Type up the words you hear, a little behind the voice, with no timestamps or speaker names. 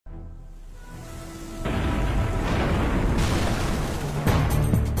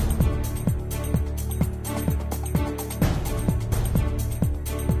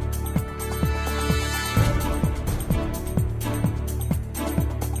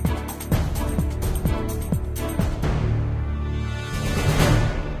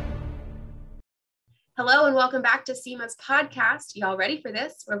Hello and welcome back to SEMA's podcast. Y'all ready for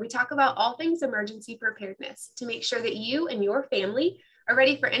this? Where we talk about all things emergency preparedness to make sure that you and your family are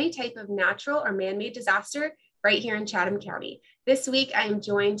ready for any type of natural or man-made disaster right here in Chatham County. This week, I am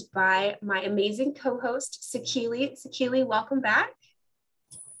joined by my amazing co-host, Sakili. Sakili, welcome back.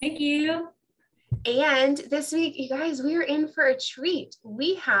 Thank you. And this week, you guys, we are in for a treat.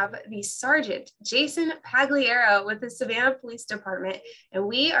 We have the Sergeant Jason Pagliaro with the Savannah Police Department, and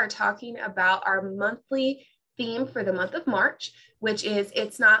we are talking about our monthly theme for the month of March, which is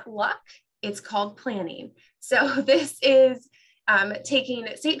It's Not Luck, it's called planning. So this is taking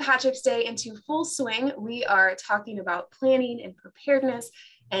St. Patrick's Day into full swing. We are talking about planning and preparedness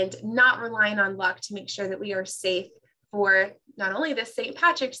and not relying on luck to make sure that we are safe for not only this St.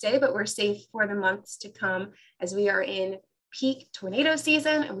 Patrick's Day, but we're safe for the months to come as we are in peak tornado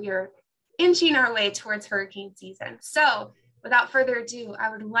season and we are inching our way towards hurricane season. So without further ado, I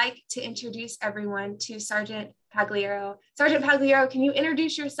would like to introduce everyone to Sergeant Pagliaro. Sergeant Pagliaro, can you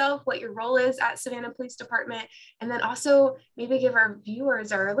introduce yourself, what your role is at Savannah Police Department, and then also maybe give our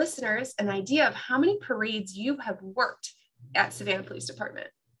viewers or our listeners an idea of how many parades you have worked at Savannah Police Department?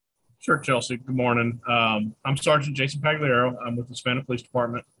 Sure, Chelsea. Good morning. I'm Sergeant Jason Pagliaro. I'm with the Savannah Police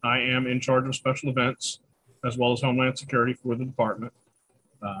Department. I am in charge of special events as well as Homeland Security for the department.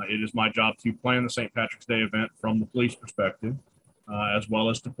 It is my job to plan the St. Patrick's Day event from the police perspective, as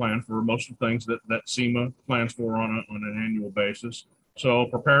well as to plan for most of the things that SEMA plans for on an annual basis. So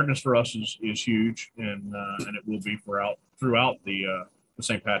preparedness for us is huge, and it will be throughout the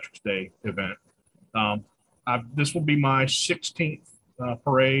St. Patrick's Day event. This will be my 16th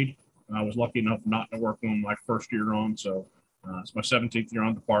parade. I was lucky enough not to work on my first year on, so it's my 17th year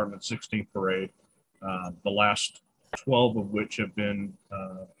on department, 16th parade. The last 12 of which have been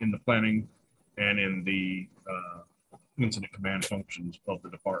in the planning and in the incident command functions of the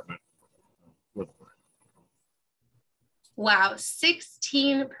department for the parade. Wow,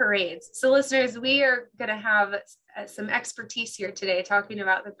 16 parades. So listeners, we are going to have some expertise here today talking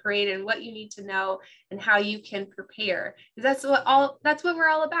about the parade and what you need to know and how you can prepare. Because that's what we're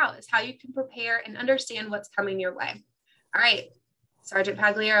all about, is how you can prepare and understand what's coming your way. All right, Sergeant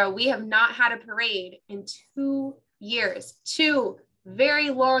Pagliaro, we have not had a parade in 2 years, 2 very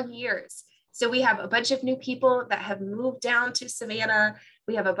long years. So we have a bunch of new people that have moved down to Savannah.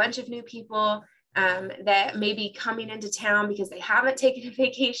 We have a bunch of new people that may be coming into town because they haven't taken a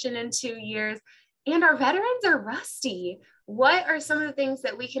vacation in 2 years. And our veterans are rusty. What are some of the things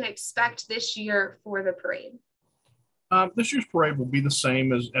that we can expect this year for the parade? This year's parade will be the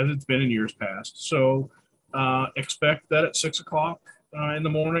same as it's been in years past. So expect that at 6 o'clock in the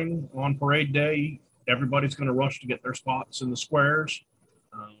morning on parade day, everybody's going to rush to get their spots in the squares.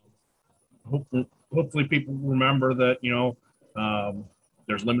 Hopefully people remember that,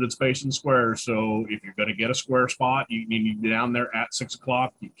 there's limited space in the squares. So if you're going to get a square spot, you need to be down there at 6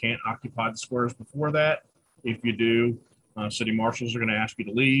 o'clock. You can't occupy the squares before that. If you do, city marshals are going to ask you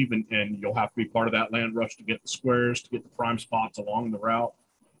to leave, and you'll have to be part of that land rush to get the squares, to get the prime spots along the route.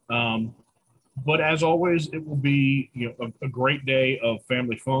 But as always, it will be a great day of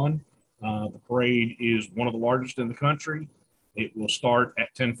family fun. The parade is one of the largest in the country. It will start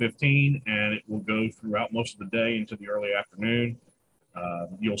at 10:15 and it will go throughout most of the day into the early afternoon.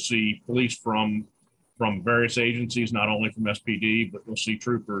 You'll see police from various agencies, not only from SPD, but you'll see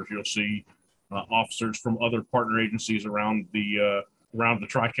troopers. You'll see officers from other partner agencies around the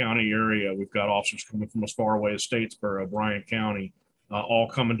Tri-County area. We've got officers coming from as far away as Statesboro, Bryan County, all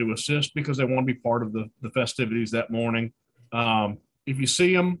coming to assist because they want to be part of the festivities that morning. If you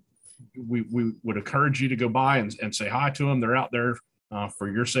see them, we would encourage you to go by and say hi to them. They're out there for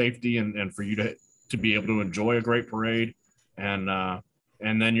your safety and for you to be able to enjoy a great parade.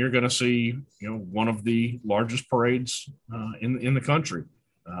 And then you're going to see, one of the largest parades in the country,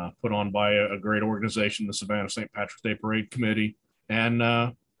 put on by a great organization, the Savannah St. Patrick's Day Parade Committee, and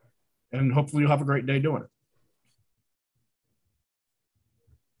hopefully you'll have a great day doing it.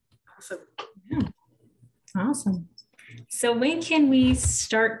 Awesome. So when can we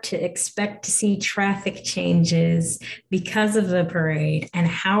start to expect to see traffic changes because of the parade, and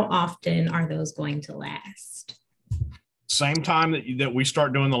how often are those going to last? Same time that we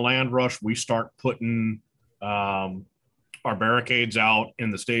start doing the land rush, we start putting our barricades out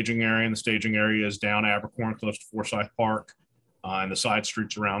in the staging area. And the staging area is down Abercorn close to Forsyth Park and the side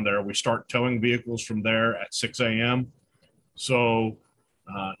streets around there. We start towing vehicles from there at 6 a.m. So,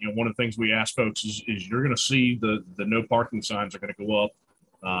 one of the things we ask folks is you're going to see the no parking signs are going to go up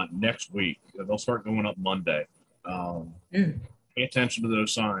next week. They'll start going up Monday. Pay attention to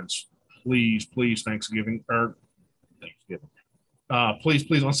those signs. Please,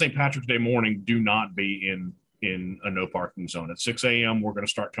 please on St. Patrick's Day morning, do not be in a no parking zone. At 6 a.m., we're going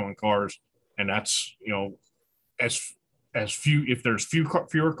to start towing cars, and that's, as few, if there's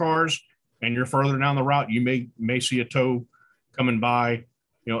fewer cars and you're further down the route, you may see a tow coming by,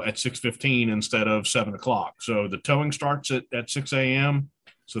 at 6:15 instead of 7 o'clock. So the towing starts at 6 a.m.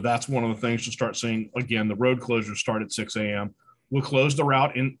 So that's one of the things to start seeing. Again, the road closures start at 6 a.m. We'll close the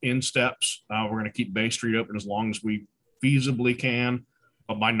route in steps. We're going to keep Bay Street open as long as we feasibly can.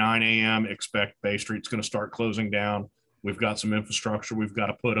 But by 9 a.m., expect Bay Street's going to start closing down. We've got some infrastructure we've got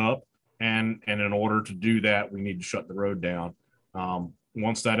to put up. And in order to do that, we need to shut the road down.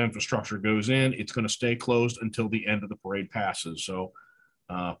 Once that infrastructure goes in, it's going to stay closed until the end of the parade passes. So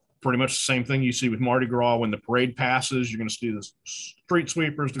pretty much the same thing you see with Mardi Gras. When the parade passes, you're going to see the street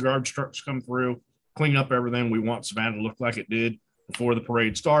sweepers, the garbage trucks come through, clean up everything. We want Savannah to look like it did before the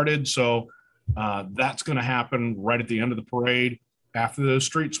parade started. So that's going to happen right at the end of the parade. After those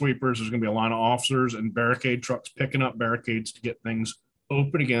street sweepers, there's going to be a line of officers and barricade trucks picking up barricades to get things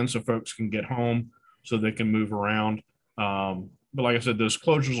open again so folks can get home so they can move around. But like I said, those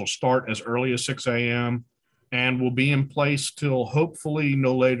closures will start as early as 6 a.m. and will be in place till hopefully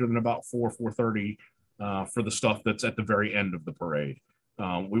no later than about 4:30 for the stuff that's at the very end of the parade.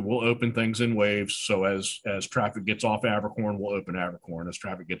 We will open things in waves. So as traffic gets off Abercorn, we'll open Abercorn. As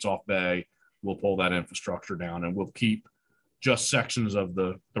traffic gets off Bay, we'll pull that infrastructure down, and we'll keep just sections of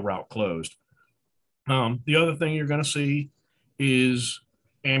the route closed. The other thing you're going to see is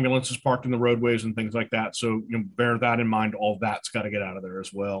ambulances parked in the roadways and things like that. So bear that in mind. All that's got to get out of there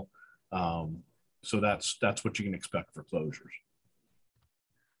as well. So that's what you can expect for closures.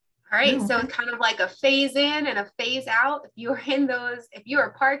 All right. So it's kind of like a phase in and a phase out. If you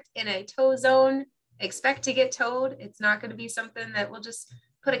are parked in a tow zone, expect to get towed. It's not going to be something that will just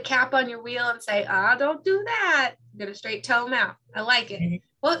put a cap on your wheel and say, don't do that. I'm going to straight tow them out. I like it. Mm-hmm.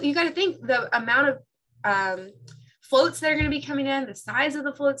 Well, you got to think the amount of floats that are going to be coming in, the size of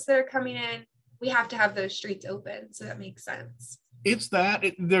the floats that are coming in. We have to have those streets open. So that makes sense. It's that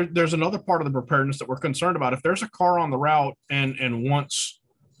there's another part of the preparedness that we're concerned about. If there's a car on the route and once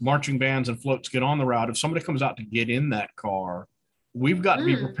marching bands and floats get on the route, if somebody comes out to get in that car, we've got to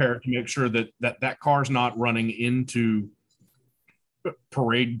be prepared to make sure that car's not running into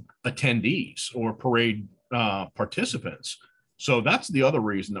parade attendees or parade participants. So that's the other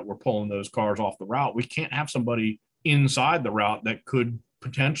reason that we're pulling those cars off the route. We can't have somebody inside the route that could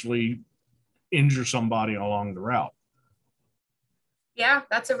potentially injure somebody along the route. Yeah,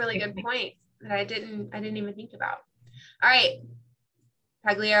 that's a really good point that I didn't even think about. All right,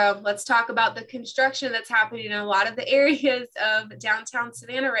 Pagliaro, let's talk about the construction that's happening in a lot of the areas of downtown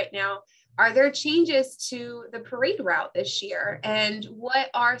Savannah right now. Are there changes to the parade route this year? And what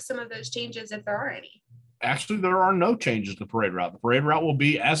are some of those changes, if there are any? Actually, there are no changes to the parade route. The parade route will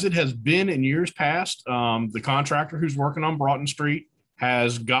be as it has been in years past. The contractor who's working on Broughton Street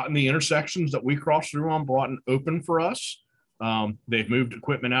has gotten the intersections that we cross through on Broughton open for us. They've moved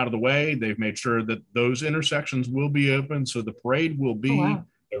equipment out of the way. They've made sure that those intersections will be open. So the parade will be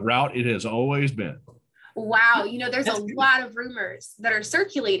the route it has always been. Wow. There's a lot of rumors that are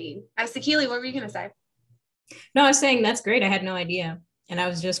circulating. Sakili, what were you going to say? No, I was saying that's great. I had no idea. And I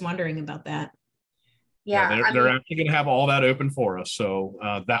was just wondering about that. Yeah. They're actually going to have all that open for us.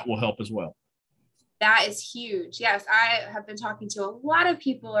 So that will help as well. That is huge. Yes, I have been talking to a lot of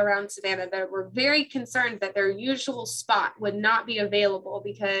people around Savannah that were very concerned that their usual spot would not be available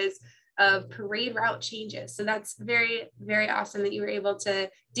because of parade route changes. So that's very, very awesome that you were able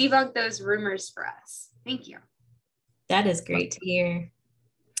to debunk those rumors for us. Thank you. That is great to hear.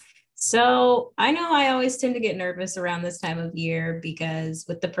 So I know I always tend to get nervous around this time of year because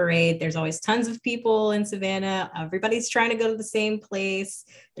with the parade, there's always tons of people in Savannah. Everybody's trying to go to the same place.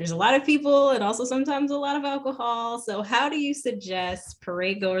 There's a lot of people and also sometimes a lot of alcohol. So how do you suggest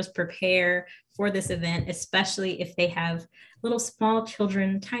parade goers prepare for this event, especially if they have little small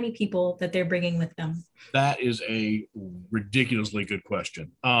children, tiny people that they're bringing with them? That is a ridiculously good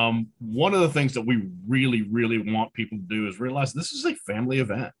question. One of the things that we really, really want people to do is realize this is a family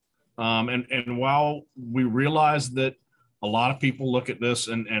event. And while we realize that a lot of people look at this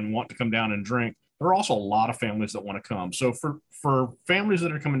and want to come down and drink, there are also a lot of families that want to come. So for families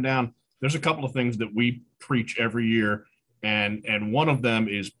that are coming down, there's a couple of things that we preach every year. And one of them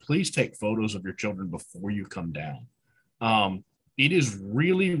is please take photos of your children before you come down. It is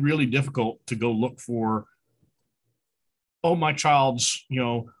really, really difficult to go look for, my child's,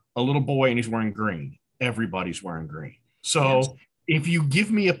 a little boy and he's wearing green. Everybody's wearing green. So yes. If you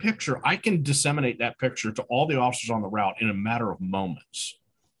give me a picture, I can disseminate that picture to all the officers on the route in a matter of moments.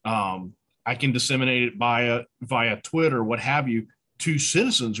 I can disseminate it via Twitter, what have you, to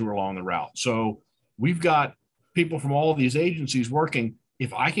citizens who are along the route. So we've got people from all of these agencies working.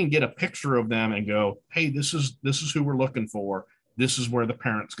 If I can get a picture of them and go, hey, this is who we're looking for, this is where the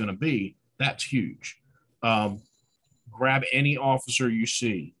parent's going to be, that's huge. Grab any officer you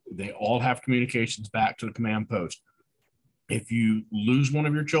see. They all have communications back to the command post. If you lose one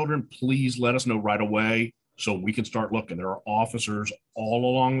of your children, please let us know right away so we can start looking. There are officers all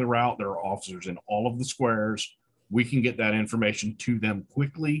along the route. There are officers in all of the squares. We can get that information to them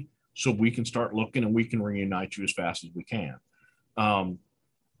quickly so we can start looking, and we can reunite you as fast as we can.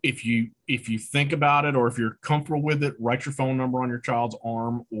 If you think about it, or if you're comfortable with it, write your phone number on your child's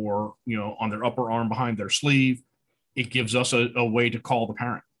arm, or on their upper arm behind their sleeve. It gives us a way to call the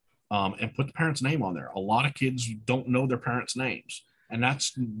parent, and put the parent's name on there. A lot of kids don't know their parents' names, and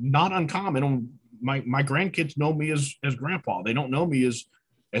that's not uncommon. My grandkids know me as grandpa. They don't know me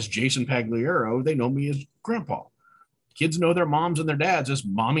as Jason Pagliaro. They know me as grandpa. Kids know their moms and their dads as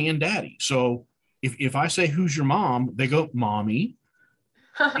mommy and daddy. So if I say, who's your mom? They go, mommy.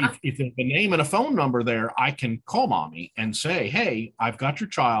 if there's a name and a phone number there, I can call mommy and say, hey, I've got your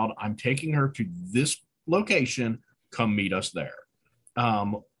child. I'm taking her to this location. Come meet us there.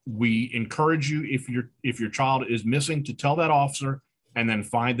 We encourage you, if your child is missing, to tell that officer and then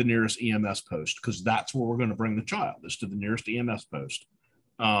find the nearest EMS post, because that's where we're going to bring the child, is to the nearest EMS post.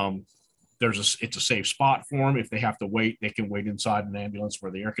 It's a safe spot for them. If they have to wait, they can wait inside an ambulance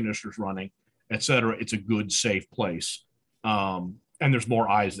where the air conditioner's running, etc. It's a good, safe place. And there's more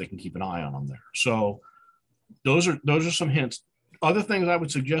eyes that can keep an eye on them there. So those are some hints. Other things I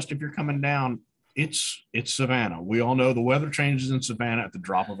would suggest if you're coming down, it's Savannah. We all know the weather changes in Savannah at the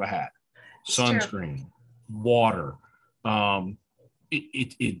drop of a hat. Sunscreen, water.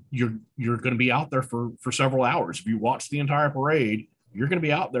 You're going to be out there for several hours. If you watch the entire parade, you're going to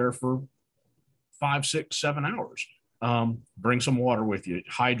be out there for 5, 6, 7 hours. Bring some water with you.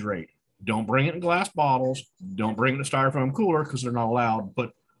 Hydrate. Don't bring it in glass bottles. Don't bring it in a styrofoam cooler because they're not allowed.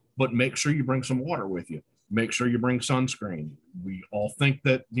 But make sure you bring some water with you. Make sure you bring sunscreen. We all think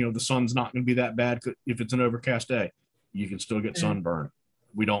that the sun's not going to be that bad if it's an overcast day. You can still get sunburn.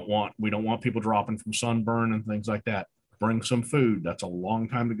 We don't want people dropping from sunburn and things like that. Bring some food. That's a long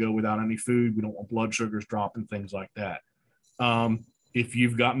time to go without any food. We don't want blood sugars dropping, things like that. If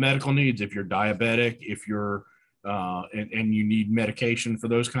you've got medical needs, if you're diabetic, if you're and you need medication for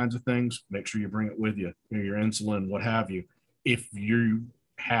those kinds of things, make sure you bring it with you. Your insulin, what have you. If you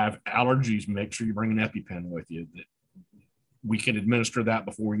have allergies, make sure you bring an EpiPen with you. We can administer that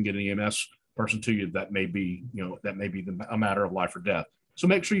before we can get an EMS person to you. That may be a matter of life or death. So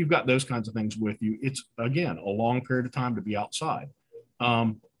make sure you've got those kinds of things with you. It's, again, a long period of time to be outside.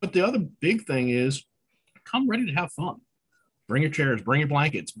 But the other big thing is, come ready to have fun. Bring your chairs, bring your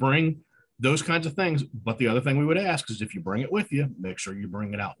blankets, bring those kinds of things. But the other thing we would ask is, if you bring it with you, make sure you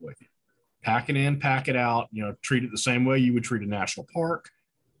bring it out with you. Pack it in, pack it out, treat it the same way you would treat a national park.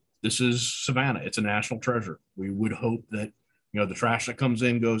 This is Savannah. It's a national treasure. We would hope that, the trash that comes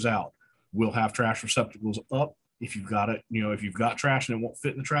in goes out. We'll have trash receptacles up. If you've got it, if you've got trash and it won't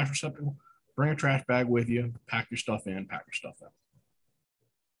fit in the trash receptacle, bring a trash bag with you, pack your stuff in, pack your stuff out.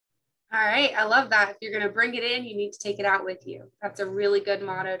 All right. I love that. If you're going to bring it in, you need to take it out with you. That's a really good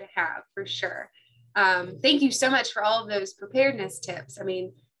motto to have, for sure. Thank you so much for all of those preparedness tips. I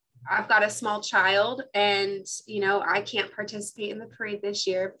mean, I've got a small child, and, I can't participate in the parade this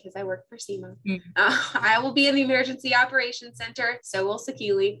year because I work for SEMA. I will be in the Emergency Operations Center. So will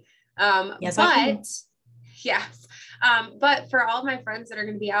Sakili. Yes. But for all my friends that are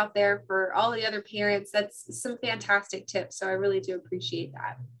going to be out there, for all the other parents, that's some fantastic tips. So I really do appreciate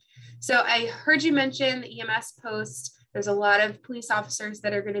that. So I heard you mention the EMS post. There's a lot of police officers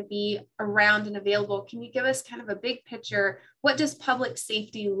that are going to be around and available. Can you give us kind of a big picture? What does public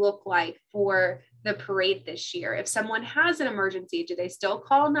safety look like for the parade this year? If someone has an emergency, do they still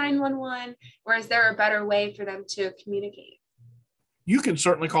call 911, or is there a better way for them to communicate? You can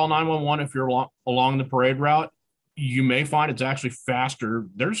certainly call 911 if you're along the parade route. You may find it's actually faster.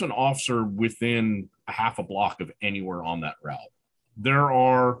 There's an officer within a half a block of anywhere on that route. There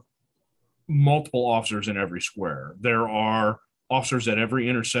are multiple officers in every square. There are officers at every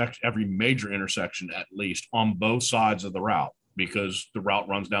intersection, every major intersection, at least, on both sides of the route, because the route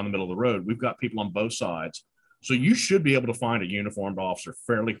runs down the middle of the road. We've got people on both sides. So you should be able to find a uniformed officer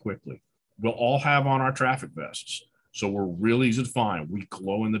fairly quickly. We'll all have on our traffic vests, so we're real easy to find. We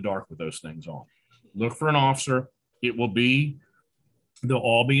glow in the dark with those things on. Look for an officer. They'll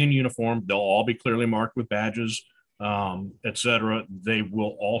all be in uniform. They'll all be clearly marked with badges, etc. They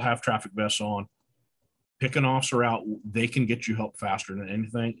will all have traffic vests on. Pick an officer out. They can get you help faster than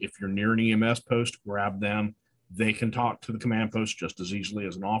anything. If you're near an EMS post, grab them. They can talk to the command post just as easily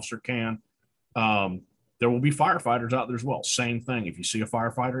as an officer can. There will be firefighters out there as well. Same thing. If you see a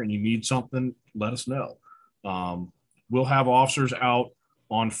firefighter and you need something, let us know. We'll have officers out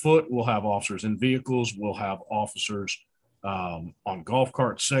on foot. We'll have officers in vehicles. We'll have officers on golf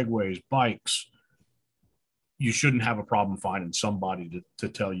carts, segways, bikes. You shouldn't have a problem finding somebody to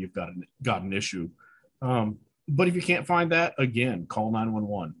tell you've got an issue. But if you can't find that, again, call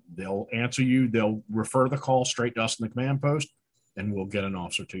 911. They'll answer you. They'll refer the call straight to us in the command post, and we'll get an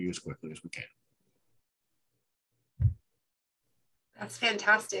officer to you as quickly as we can. That's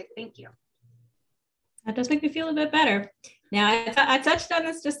fantastic. Thank you. That does make me feel a bit better. Now, I touched on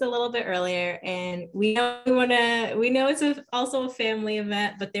this just a little bit earlier, and we know it's also a family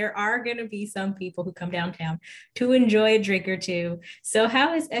event, but there are going to be some people who come downtown to enjoy a drink or two. So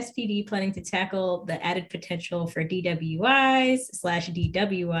how is SPD planning to tackle the added potential for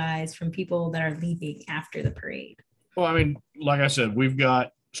DWIs/DWIs from people that are leaving after the parade? Well, I mean, like I said, we've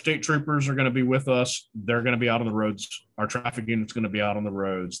got state troopers are going to be with us. They're going to be out on the roads. Our traffic unit's going to be out on the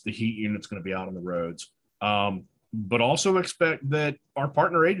roads. The heat unit's going to be out on the roads. But also expect that our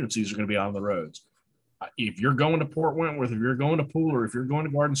partner agencies are going to be out on the roads. If you're going to Port Wentworth, if you're going to Pooler, if you're going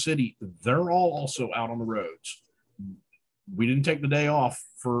to Garden City, they're all also out on the roads. We didn't take the day off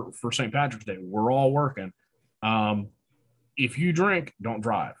for St. Patrick's Day. We're all working. If you drink, don't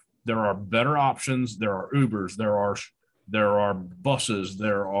drive. There are better options. There are Ubers. There are buses.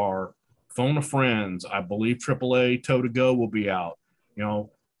 There are phone a friends. I believe AAA Tow to Go will be out.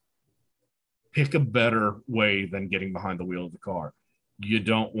 Pick a better way than getting behind the wheel of the car. You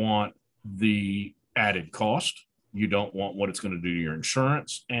don't want the added cost. You don't want what it's going to do to your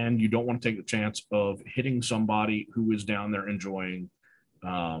insurance. And you don't want to take the chance of hitting somebody who is down there enjoying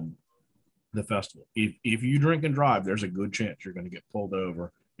the festival. If you drink and drive, there's a good chance you're going to get pulled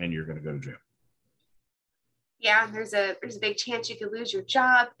over and you're going to go to jail. Yeah, there's a big chance you could lose your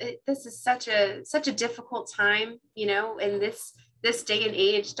job. This is such a difficult time, in this day and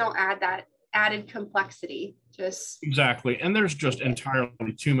age. Don't add that added complexity. Exactly. And there's just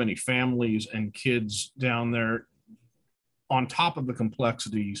entirely too many families and kids down there. On top of the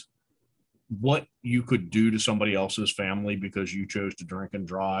complexities, what you could do to somebody else's family because you chose to drink and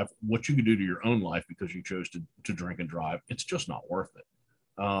drive, what you could do to your own life because you chose to drink and drive, it's just not worth it.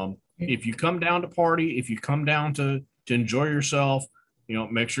 If you come down to party, if you come down to enjoy yourself,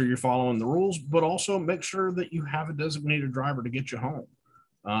 make sure you're following the rules, but also make sure that you have a designated driver to get you home.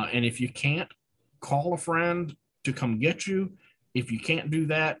 And if you can't, call a friend to come get you. If you can't do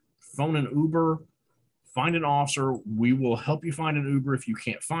that, phone an Uber, find an officer. We will help you find an Uber if you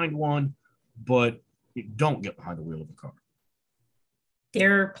can't find one, but don't get behind the wheel of a car.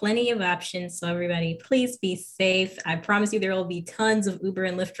 There are plenty of options, so everybody, please be safe. I promise you there will be tons of Uber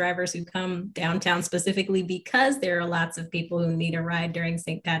and Lyft drivers who come downtown specifically because there are lots of people who need a ride during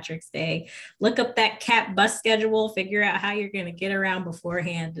St. Patrick's Day. Look up that CAP bus schedule, figure out how you're going to get around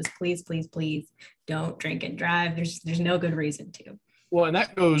beforehand. Just please, please, please don't drink and drive. There's no good reason to. Well, and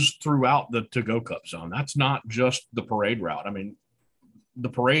that goes throughout the To-Go Cup zone. That's not just the parade route. I mean, the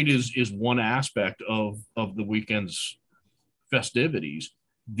parade is one aspect of the weekend's festivities.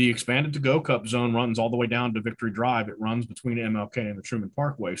 The expanded To-Go Cup zone runs all the way down to Victory Drive. It runs between MLK and the Truman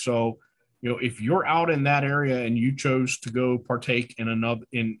Parkway. So, if you're out in that area and you chose to go partake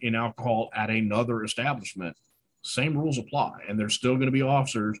in alcohol at another establishment, same rules apply. And there's still going to be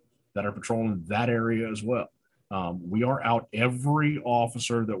officers that are patrolling that area as well. We are out. Every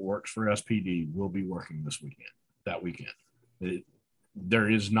officer that works for SPD will be working that weekend. There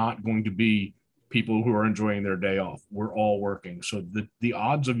is not going to be people who are enjoying their day off. We're all working. So the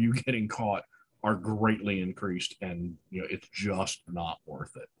odds of you getting caught are greatly increased, and it's just not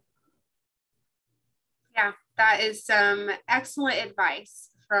worth it. Yeah, that is some excellent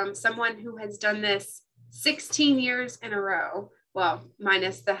advice from someone who has done this 16 years in a row. Well,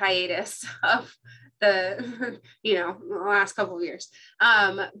 minus the hiatus of the last couple of years.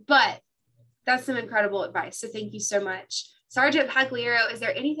 But that's some incredible advice. So thank you so much. Sergeant Pagliaro, is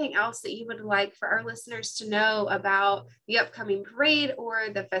there anything else that you would like for our listeners to know about the upcoming parade or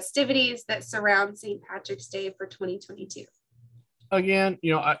the festivities that surround St. Patrick's Day for 2022? Again,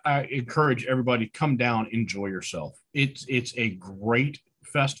 I encourage everybody to come down, enjoy yourself. It's a great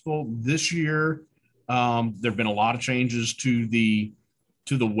festival. This year, there have been a lot of changes to the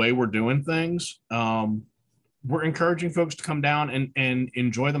way we're doing things. We're encouraging folks to come down and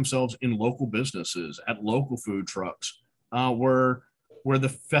enjoy themselves in local businesses, at local food trucks. Where the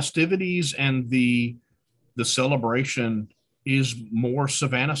festivities and the celebration is more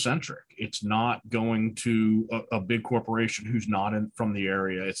Savannah centric. It's not going to a big corporation who's not from the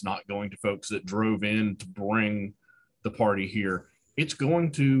area. It's not going to folks that drove in to bring the party here. It's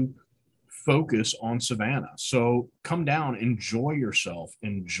going to focus on Savannah. So come down, enjoy yourself,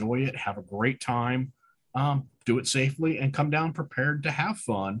 enjoy it, have a great time, do it safely, and come down prepared to have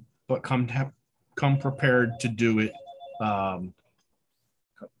fun, but come prepared to do it.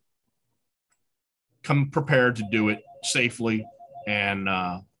 Come prepared to do it safely and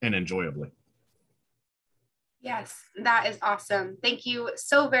enjoyably. Yes, that is awesome. Thank you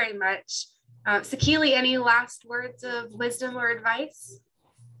so very much. Sakili, any last words of wisdom or advice?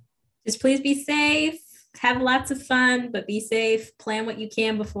 Just please be safe, have lots of fun, but be safe, plan what you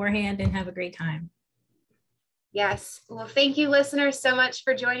can beforehand, and have a great time. Yes. Well, thank you, listeners, so much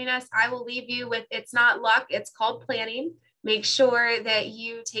for joining us. I will leave you with, it's not luck, it's called planning. Make sure that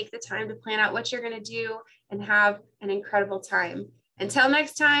you take the time to plan out what you're going to do and have an incredible time. Until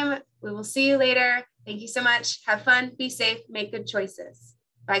next time, we will see you later. Thank you so much. Have fun, be safe, make good choices.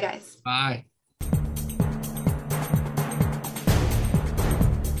 Bye, guys. Bye.